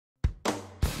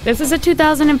This is a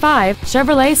 2005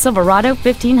 Chevrolet Silverado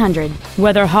 1500.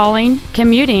 Whether hauling,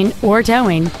 commuting, or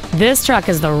towing, this truck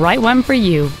is the right one for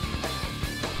you.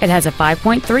 It has a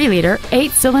 5.3-liter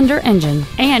 8-cylinder engine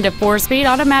and a 4-speed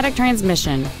automatic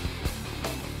transmission.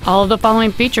 All of the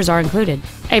following features are included: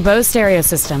 a Bose stereo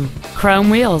system,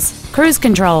 chrome wheels, cruise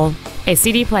control, a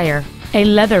CD player, a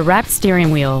leather-wrapped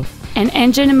steering wheel, an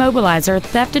engine immobilizer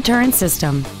theft deterrent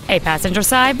system, a passenger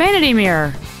side vanity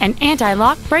mirror, an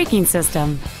anti-lock braking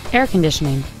system, air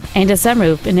conditioning, and a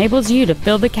sunroof enables you to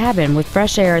fill the cabin with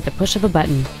fresh air at the push of a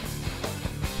button.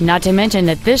 Not to mention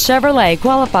that this Chevrolet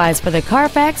qualifies for the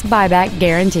Carfax buyback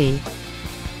guarantee.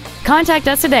 Contact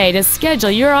us today to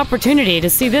schedule your opportunity to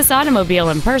see this automobile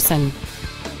in person.